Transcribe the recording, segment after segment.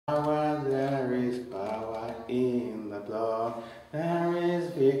blood. There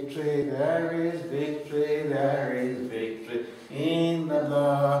is victory, there is victory, there is victory in the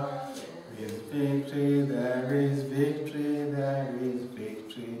blood. There is victory, there is victory, there is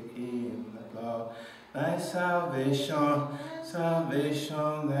victory in the blood. Thy salvation,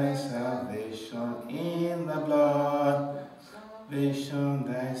 salvation, thy salvation in the blood.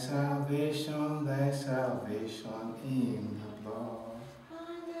 Salvation, thy salvation, thy salvation in the blood.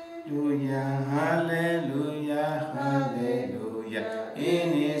 Hallelujah, hallelujah, hallelujah,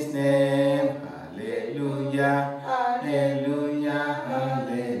 in his name. Hallelujah, hallelujah,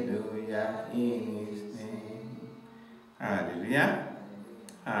 hallelujah, in his name. Hallelujah,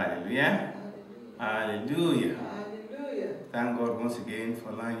 hallelujah, hallelujah. Thank God once again for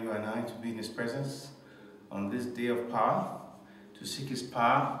allowing you and I to be in his presence on this day of power, to seek his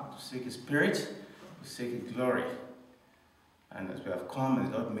power, to seek his spirit, to seek his glory. And as we have come and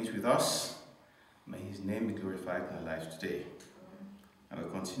God meet with us, may his name be glorified in our lives today. And we're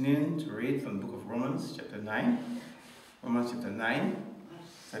continuing to read from the book of Romans chapter 9. Romans chapter 9,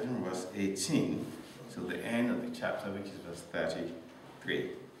 starting from verse 18 till the end of the chapter, which is verse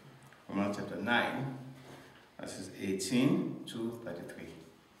 33. Romans chapter 9, verses 18 to 33.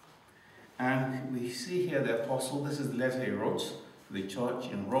 And we see here the apostle, this is the letter he wrote to the church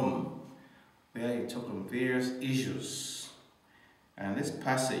in Rome, where he talked on various issues. And this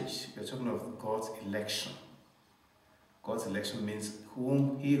passage, we're talking of God's election. God's election means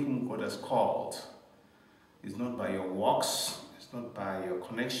whom God has called. It's not by your works, it's not by your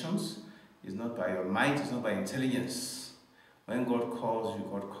connections, it's not by your might, it's not by intelligence. When God calls you,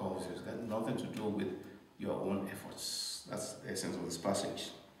 God calls you. It's got nothing to do with your own efforts. That's the essence of this passage.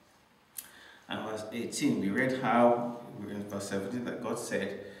 And verse 18, we read how, in verse 17, that God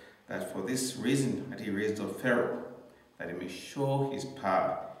said that for this reason that he raised up Pharaoh, that he may show his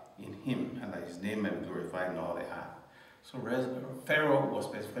power in him, and that his name may be glorified in all the earth. So Pharaoh was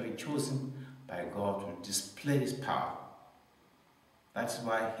specifically chosen by God to display his power. That's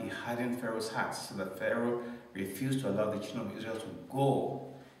why he hardened Pharaoh's heart, so that Pharaoh refused to allow the children of Israel to go,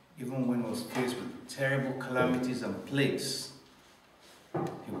 even when he was faced with terrible calamities and plagues.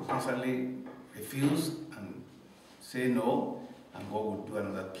 He would constantly refuse and say no, and God would do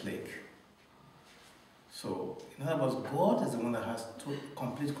another plague. So, in other words, God is the one that has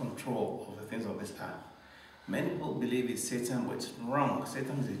complete control of the things of this earth. Many people believe it's Satan, but it's wrong.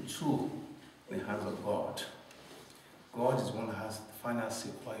 Satan is a tool in the hands of God. God is the one that has the final say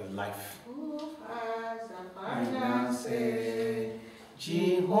for your life. Who has the Final say.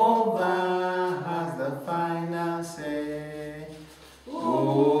 Jehovah has the final say.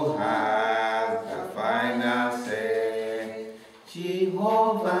 Who has the final say?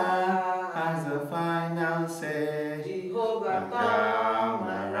 Jehovah has the final say. Jehovah Turn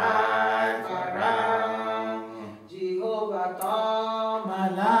my life around. Jehovah turn My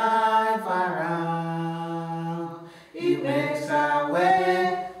life around. He makes a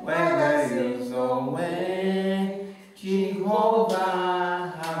way where there is no way.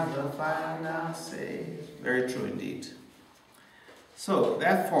 Jehovah has the final say. Very true indeed. So,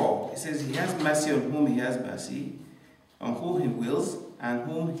 therefore, it says he has mercy on whom he has mercy, on whom he wills, and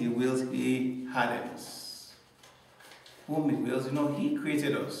whom he wills he hardens. Whom he wills, he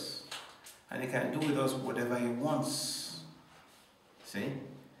created us, and he can do with us whatever he wants. See?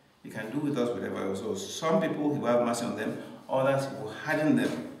 He can do with us whatever he wants. So some people, he will have mercy on them, others he will harden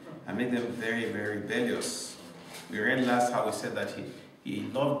them and make them very, very rebellious. We read last how he said that he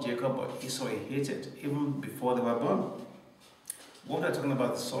loved Jacob, but Esau he hated, even before they were born. What we're talking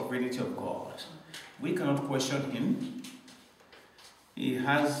about the sovereignty of God. We cannot question him. He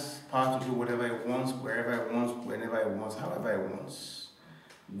has power to do whatever he wants, wherever he wants, whenever he wants, however he wants.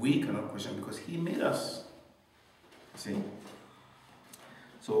 We cannot question because he made us. See?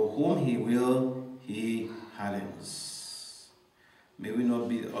 So whom he will, he hardens. May we not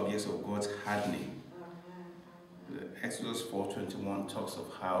be the objects of God's hardening. Exodus 4:21 talks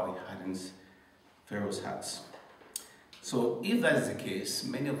of how he hardens Pharaoh's hearts. So if that is the case,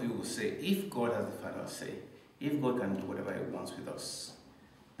 many of you will say, if God has the final say, if God can do whatever he wants with us,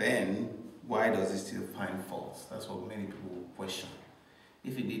 then why does he still find faults? That's what many people question.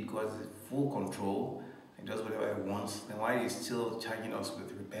 If indeed God is in full control and does whatever he wants, then why is he still charging us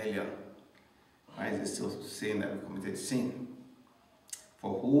with rebellion? Why is he still saying that we committed sin?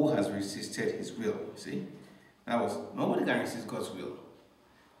 For who has resisted his will? See? Nobody can resist God's will.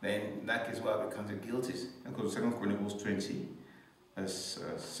 Then in that case, we are counted guilty. Let's go to 2 Chronicles 20, verse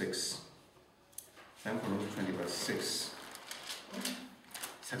 6. 2 Chronicles 20, verse 6.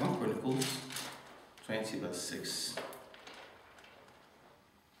 2 Chronicles 20, verse 6.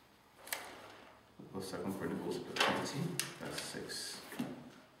 for 2 Chronicles 20, verse 6.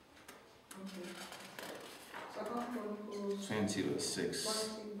 Okay. 2 Chronicles 20, verse 6.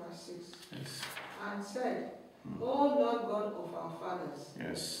 20, verse 6. Yes. And said, O Lord God of our fathers,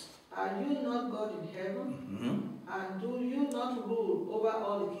 Yes. are you not God in heaven? Mm-hmm. And do you not rule over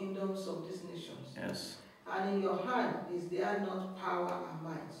all the kingdoms of these nations? Yes. And in your hand is there not power and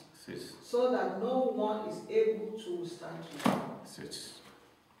might, 6. so that no one is able to withstand you? 6.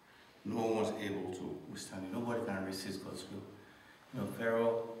 No one's able to withstand it. Nobody can resist God's will. You know,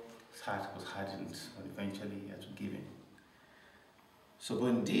 Pharaoh's heart was hardened, but eventually he had to give in. So, but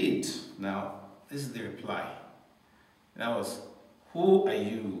indeed, now, this is the reply. And that was, who are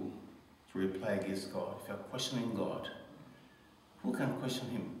you to reply against God? If you're questioning God, who can question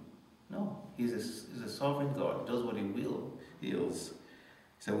him? No, he's a sovereign God. He does what he wills.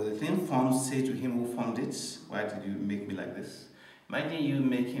 So will the thing formed say to him who formed it, why did you make me like this? Imagine you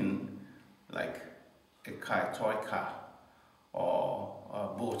making like a car, a toy car, or a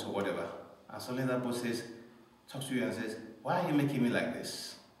boat or whatever. And suddenly that boat talks to you and says, why are you making me like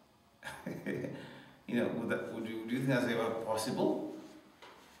this? You know, do you think that's ever possible?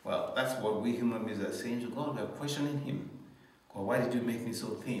 Well, that's what we human beings are saying to God. We're questioning him. God, why did you make me so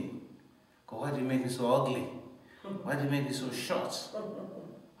thin? God, why did you make me so ugly? Why did you make me so short?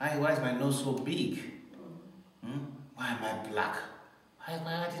 Why is my nose so big? Why am I black?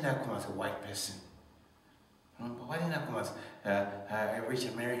 Why didn't I come as a white person? Why didn't I come as a rich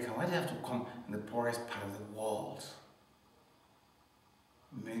American? Why did I have to come in the poorest part of the world?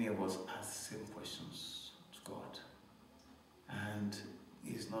 Many of us ask the same questions to God. And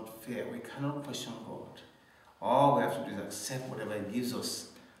it's not fair. We cannot question God. All we have to do is accept whatever he gives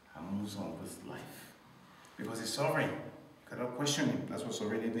us and move on with life. Because he's sovereign. You cannot question him. That's what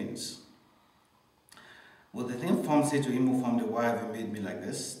sovereignty means. Will the thing formed say to him who formed it, why have you made me like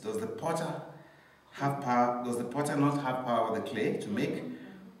this? Does the potter have power? Does the potter not have power with the clay to make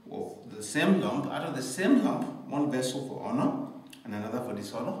of the same lump, out of the same lump, one vessel for honor and another for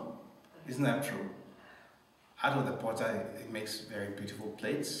dishonor? Isn't that true? Out of the potter, it makes very beautiful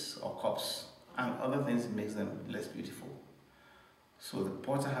plates or cups, and other things, it makes them less beautiful. So the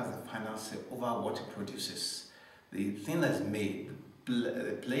potter has the final say over what it produces. The thing that's made,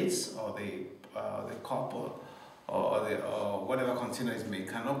 the plates or the cup or whatever container is made,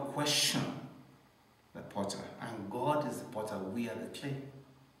 cannot question the potter. And God is the potter, we are the clay.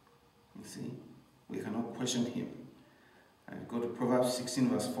 You see, we cannot question him. And go to Proverbs 16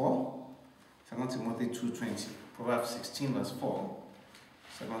 verse 4, 2 Timothy 2:20. Proverbs 16 verse 4,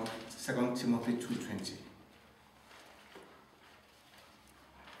 2 Timothy 2:20.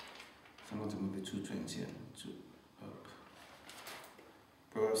 2 Timothy 2:20 and 2 up.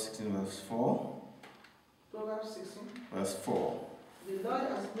 Proverbs 16 verse 4. Proverbs 16. Verse 4. The Lord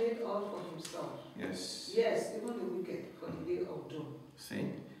has made all for himself. Yes. Yes, even the wicked for the day of doom. See?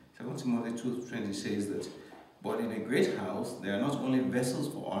 2 Timothy 2:20 says that, but in a great house there are not only vessels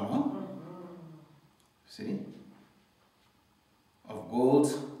for honor, see, of gold,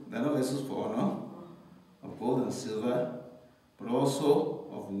 there are no vessels for honor, of gold and silver, but also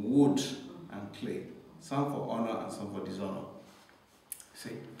of wood and clay, some for honor and some for dishonor.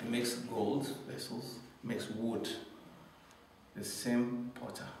 See, it makes gold vessels, makes wood, the same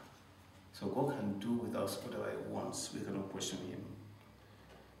potter. So God can do with us whatever he wants. We cannot question him.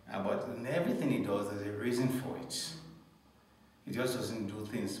 But in everything he does, there's a reason for it. He just doesn't do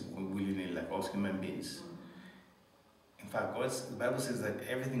things willingly like us human beings. In fact, the Bible says that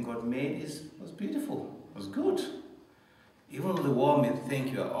everything God made was beautiful, was good. Even though the world may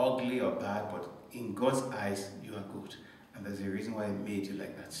think you are ugly or bad, but in God's eyes, you are good. And there's a reason why he made you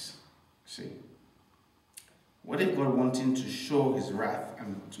like that. See? What if God, wanting to show his wrath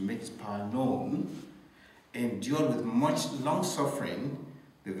and to make his power known, endured with much long suffering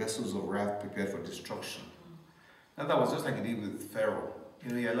the vessels of wrath prepared for destruction? Now that was just like he did with Pharaoh.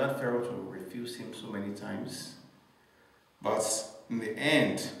 You know, he allowed Pharaoh to refuse him so many times. But in the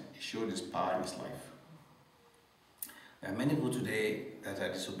end, he showed his power in his life. There are many people today that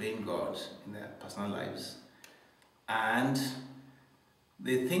are disobeying God in their personal lives. And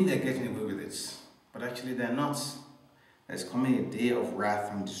they think they're getting away with it. But actually they're not. There's coming a day of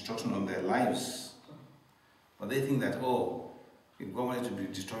wrath and destruction on their lives. But they think that, oh, if God wanted to be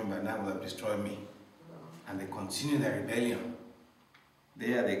destroyed by now, would have destroyed me. And they continue their rebellion.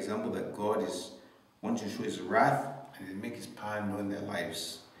 They are the example that God is wanting to show his wrath and to make his power known in their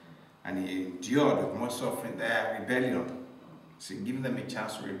lives. And he endured with much suffering their rebellion. So giving them a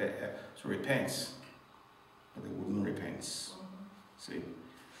chance to repent. But they wouldn't repent. See?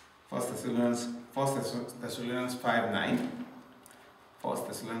 1 Thessalonians 5:9. 1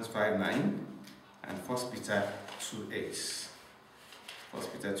 Thessalonians 5:9. And 1 Peter 2:8. 1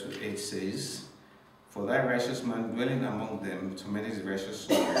 Peter 2:8 says, "For thy righteous man dwelling among them to manage his righteous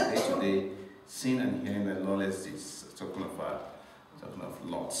soul day to day, sin and hearing the lawless deeds." Talking of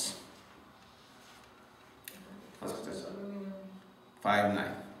lots. 1 Peter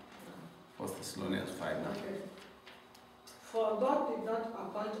 5:9. 1 Thessalonians 5:9. Okay. For God did not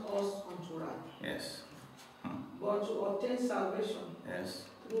appoint us unto wrath, Yes. but to obtain salvation Yes.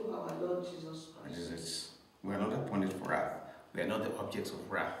 through our Lord Jesus That Christ. is it. We are not appointed for wrath. We are not the objects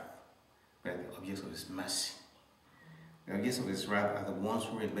of wrath. We are the objects of His mercy. The objects of His wrath are the ones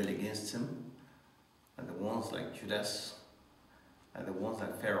who rebel against Him, and the ones like Judas, and the ones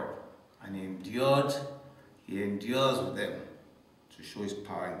like Pharaoh. And He endures with them to show His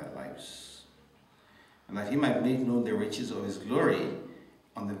power in their lives. And that He might make known the riches of His glory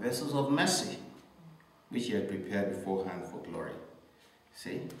on the vessels of mercy, which He had prepared beforehand for glory.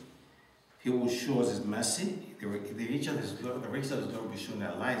 See? He will show us His mercy. The riches of His glory will be shown in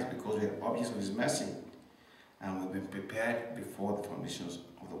our lives because we are objects of His mercy. And we've been prepared before the foundations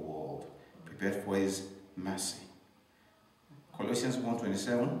of the world. Prepared for His mercy. Colossians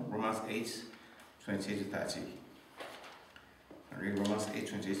 1:27, Romans 8:28-30. I read Romans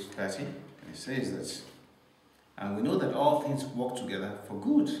 8:28-30, and it says that, "And we know that all things work together for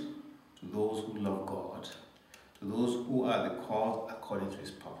good to those who love God, to those who are the called according to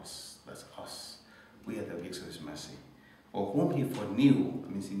His purpose." That's us. We are the objects of His mercy. For whom He foreknew, that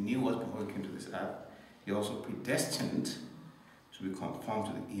means He knew us before He came to this earth, He also predestined to be conformed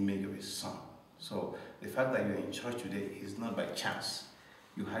to the image of His Son. So the fact that you're in church today is not by chance.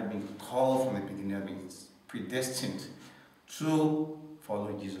 You had been called from the beginning, you have been predestined to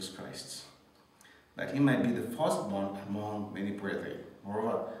follow Jesus Christ, that He might be the firstborn among many brethren.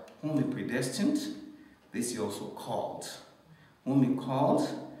 Moreover, whom He predestined, this He also called. Whom He called,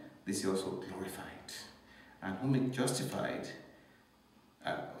 this He also glorified. And whom He justified,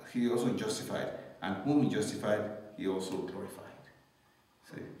 He also justified. And whom He justified, He also glorified.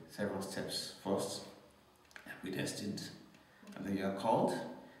 So several steps. First, you're predestined, and then you are called,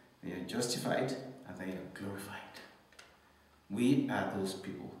 then you're justified, and then you're glorified. We are those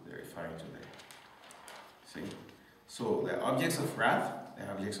people they're referring to there. See? So they're objects of wrath, they're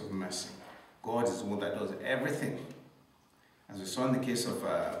objects of mercy. God is the one that does everything. As we saw in the case of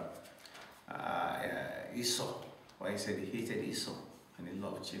Esau, where he said he hated Esau and he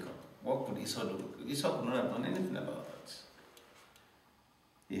loved Jacob. What could Esau do? Esau could not have done anything about that.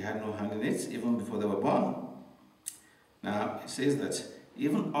 He had no hand in it even before they were born. Now, it says that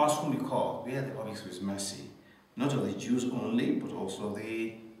even us whom He called, we are the objects of His mercy, not of the Jews only, but also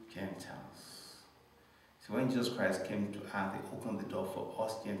the Gentiles. So when Jesus Christ came to earth, He opened the door for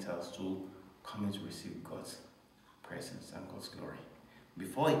us Gentiles to come in to receive God's presence and God's glory.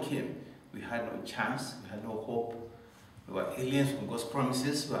 Before He came, we had no chance, we had no hope. We were aliens from God's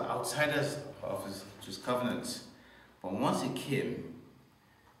promises, we were outsiders of His covenants. But once He came,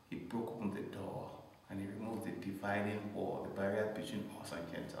 He broke open the door and He removed the dividing wall, the barrier between us and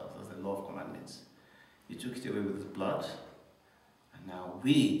Gentiles. That's the law of commandments. He took it away with His blood, and now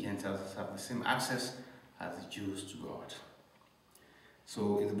we, Gentiles, have the same access as the Jews to God.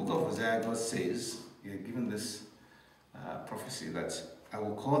 So in the book of Hosea, God says, He had given this prophecy that I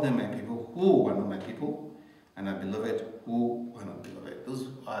will call them my people who are not my people, and my beloved who are not beloved.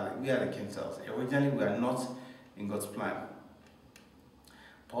 We are the Gentiles. Originally, we are not in God's plan.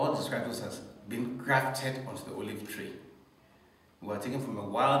 Paul describes us as being grafted onto the olive tree. We were taken from a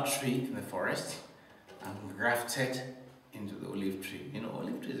wild tree in the forest and grafted into the olive tree. You know,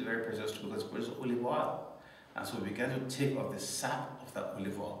 olive tree is a very precious tree because it produces olive oil. And so we began to take of the sap of that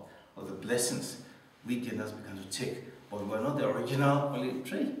olive oil, of the blessings we Gentiles began to take. But we are not the original olive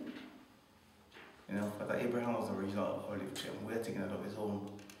tree. You know, Father Abraham was the original olive tree, and we are taken out of his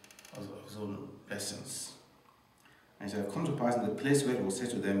own blessings. And it shall come to pass in the place where He will say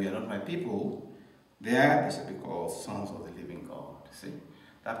to them, "You are not my people," there they shall be called sons of the living God. See,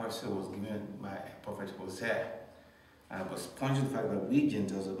 that prophecy was given by prophet Hosea, and it was pointing to the fact that we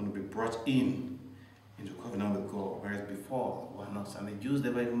Gentiles are going to be brought into covenant with God, whereas before we were not. And the Jews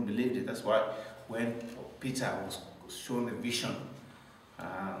never even believed it. That's why when Peter was shown the vision,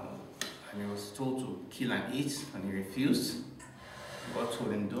 and he was told to kill and eat, and he refused, God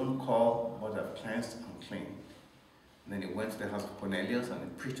told him, "Don't call what I've cleansed unclean." And then he went to the house of Cornelius and he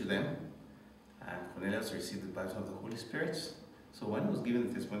preached to them, and Cornelius received the baptism of the Holy Spirit. So when he was given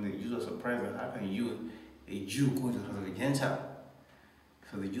the testimony, the Jews were surprised that how can you, a Jew, go into the house of a Gentile?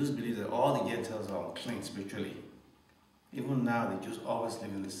 So the Jews believe that all the Gentiles are unclean spiritually. Even now, the Jews always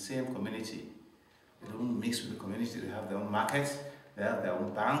live in the same community. They don't mix with the community. They have their own markets, They have their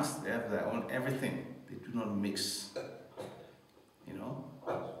own banks, they have their own everything. They do not mix, you know.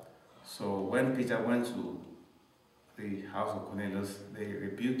 So when Peter went to the house of Cornelius, they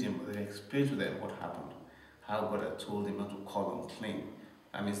rebuked him, but they explained to them what happened, how God had told him not to call unclean.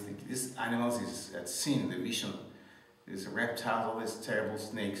 That means these animals he had seen in the vision, these reptiles, all these terrible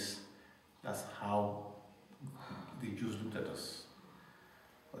snakes. That's how the Jews looked at us.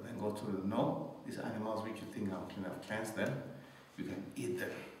 But then God told them, no, these animals which you think are unclean, I've cleansed them, you can eat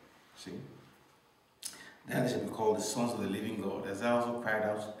them. See? Then they shall be called the sons of the living God. As I also cried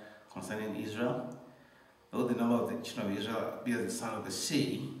out concerning Israel, though the number of the children of Israel be as the sand of the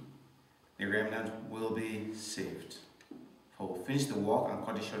sea, the remnant will be saved. For we'll finish the walk and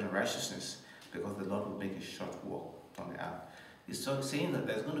cut it short in righteousness, because the Lord will make a short walk on the earth. He's saying that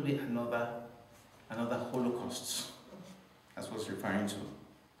there's going to be another Holocaust. That's what it's referring to.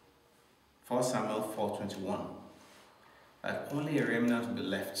 1 Samuel 4:21. That only a remnant will be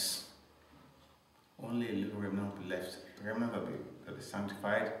left. Only a little remnant will be left. A remnant that be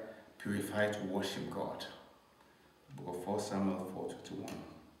sanctified, purified to worship God. Book of 1 Samuel 4:21.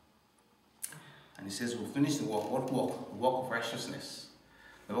 And he says, we'll finish the work. What work? The work of righteousness.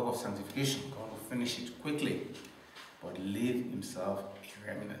 The work of sanctification. God will finish it quickly, but leave himself a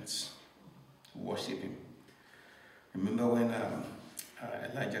remnant to worship him. Remember when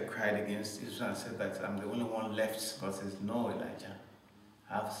Elijah cried against Israel and said that I'm the only one left? God says, no, Elijah.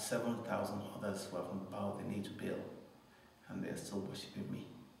 I have 7,000 others who haven't bowed the knee to Baal, and they're still worshiping me.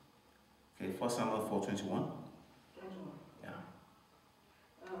 Okay, 1 Samuel 4:21. Yeah.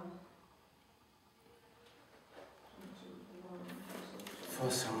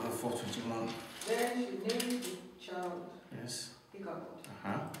 1 Samuel 4:21. Then she named the child Yes. Ichabod,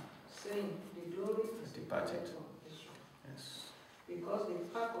 saying, the glory is departed from Israel. Yes. Because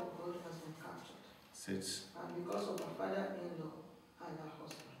the ark of God has been captured. Sits. And because of her father-in-law and her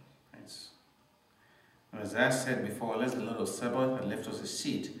husband. Yes. And as I said before, unless the Lord of Sabaoth had left us a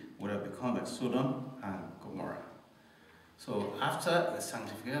seed, would have become like Sodom and Gomorrah. So after the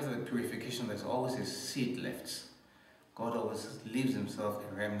sanctification, after the purification, there's always a seed left. God always leaves himself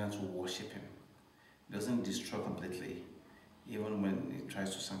a remnant to worship him. He doesn't destroy completely. Even when he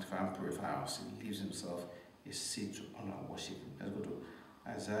tries to sanctify and purify us, he leaves himself a seed to honor and worship him. Let's go to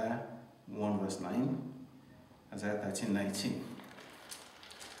Isaiah 1:9. Isaiah 13:19.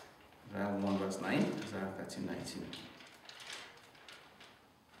 Isaiah 1:9. Isaiah 13:19.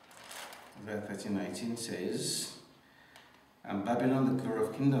 Isaiah 13:19 says, and Babylon, the glory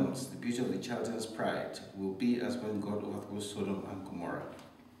of kingdoms, the beauty of the Chaldeans' pride, will be as when God overthrows Sodom and Gomorrah.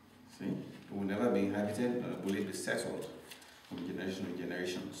 See? It will never be inhabited, nor will it be settled from generation to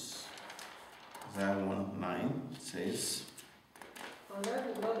generations. Isaiah 1:9 says, unless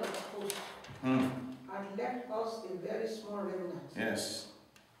the Lord of hosts had left us a very small remnant, yes,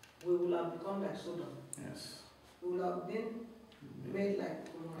 we will have become like Sodom. yes, We will have been made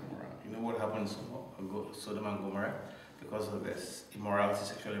like Gomorrah. You know what happens to Sodom and Gomorrah? Because of this immorality,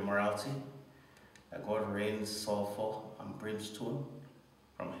 sexual immorality, that God rains sulfur and brimstone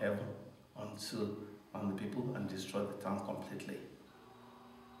from heaven on the people and destroyed the town completely.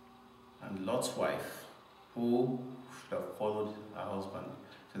 And Lot's wife, who should have followed her husband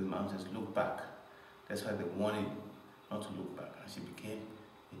to the mountains, looked back. That's why they warned him not to look back, and she became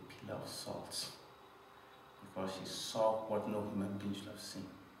a pillar of salt because she saw what no human being should have seen.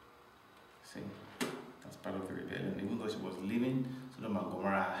 See? That's part of the rebellion. Even though she was leaving Sodom and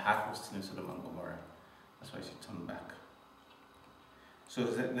Gomorrah, her heart was still in Sodom and Gomorrah. That's why she turned back. So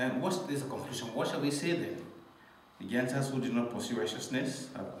then, what's the conclusion? What shall we say then? The Gentiles who did not pursue righteousness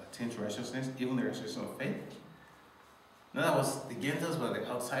have attained to righteousness, even the righteousness of faith. In other words, the Gentiles were the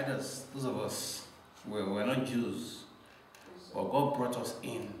outsiders. Those of us were not Jews. But God brought us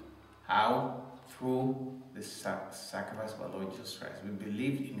in. How? Through the sacrifice of our Lord Jesus Christ. We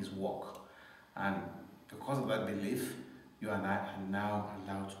believed in his work. And because of that belief, you and I are now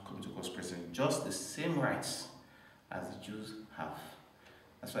allowed to come to God's presence. Just the same rights as the Jews have.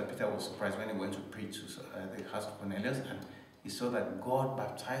 That's why Peter was surprised when he went to preach to the house of Cornelius, and he saw that God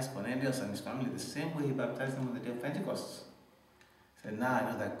baptized Cornelius and his family the same way he baptized them on the day of Pentecost. He said, now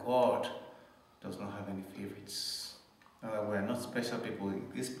I know that God does not have any favorites. Now that we are not special people,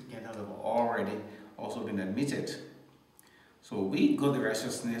 these Gentiles have already also been admitted. So we got the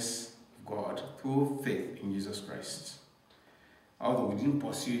righteousness of God through faith in Jesus Christ. Although we didn't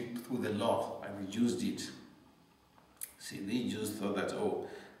pursue it through the law like the Jews did. See, the Jews thought that, oh,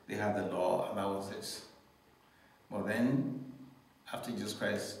 they had the law and that was it. But then, after Jesus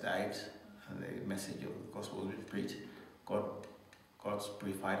Christ died and the message of the gospel was preached, God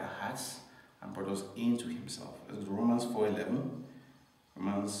purified our hearts and brought us into himself. As Romans 4:11,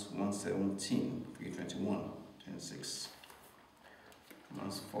 Romans 1:17, 3:21, 10:6.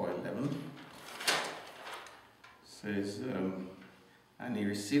 Romans 4:11 says, and he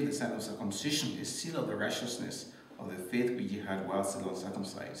received the sign of circumcision, a seal of the righteousness of the faith which he had while still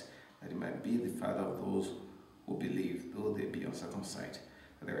uncircumcised, that he might be the father of those who believe, though they be uncircumcised,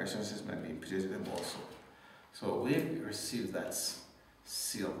 that the righteousness might be imputed to them also. So we received that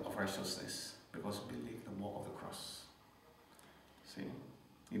seal of righteousness because we believe the work of the cross. See?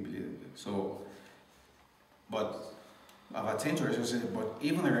 We believe it. So, but I've attained to righteousness, but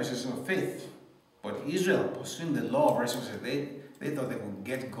even the righteousness of faith. But Israel, pursuing the law of righteousness, they thought they would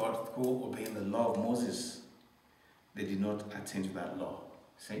get God through obeying the law of Moses. They did not attain to that law.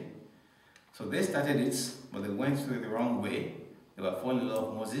 See? So they started it, but they went through it the wrong way. They were following the law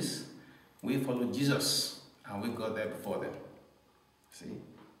of Moses. We followed Jesus, and we got there before them. See?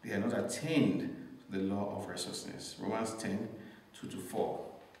 They had not attained to the law of righteousness. Romans 10:2-4.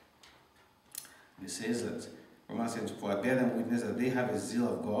 And it says that, Romans 10:4, I bear them witness that they have a zeal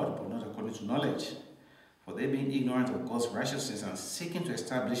of God, but not according to knowledge. For they being ignorant of God's righteousness and seeking to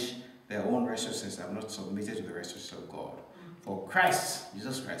establish their own righteousness have not submitted to the righteousness of God. For Christ,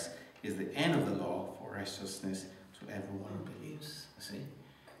 Jesus Christ, is the end of the law for righteousness to everyone who believes. See?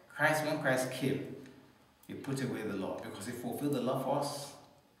 Christ, when Christ came, he put away the law because he fulfilled the law for us.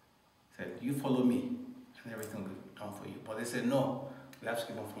 He said, you follow me and everything will be done for you. But they said, no, we have to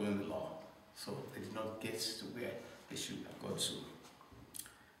keep on following the law. So they did not get to where they should have got to.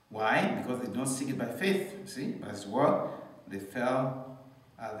 Why? Because they did not seek it by faith. See? As well, they fell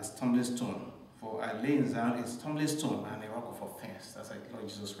at the stumbling stone. For I lay in Zion a stumbling stone and a rock of offense. That's like Lord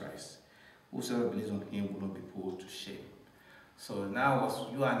Jesus Christ. Whosoever believes on him will not be put to shame. So now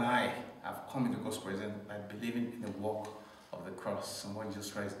you and I have come into God's presence by believing in the work of the cross and what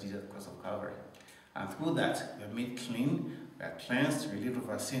Jesus Christ did at the cross of Calvary. And through that, we are made clean, we are cleansed, relieved of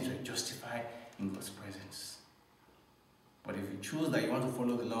our sins, we are justified in God's presence. But if you choose that you want to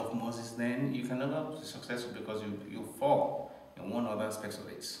follow the law of Moses, then you can never be successful because you fall in one other aspect of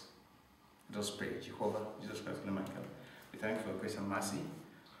it. Let us pray. Jehovah, Jesus Christ, Michael, we thank you for your grace and mercy.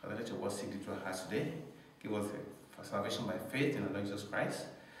 Father, let your word sink into our hearts today. Give us for salvation by faith in our Lord Jesus Christ.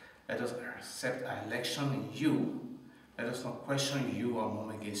 Let us accept our election in you. Let us not question you or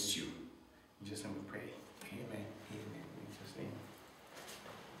murmur against you. In Jesus' name we pray.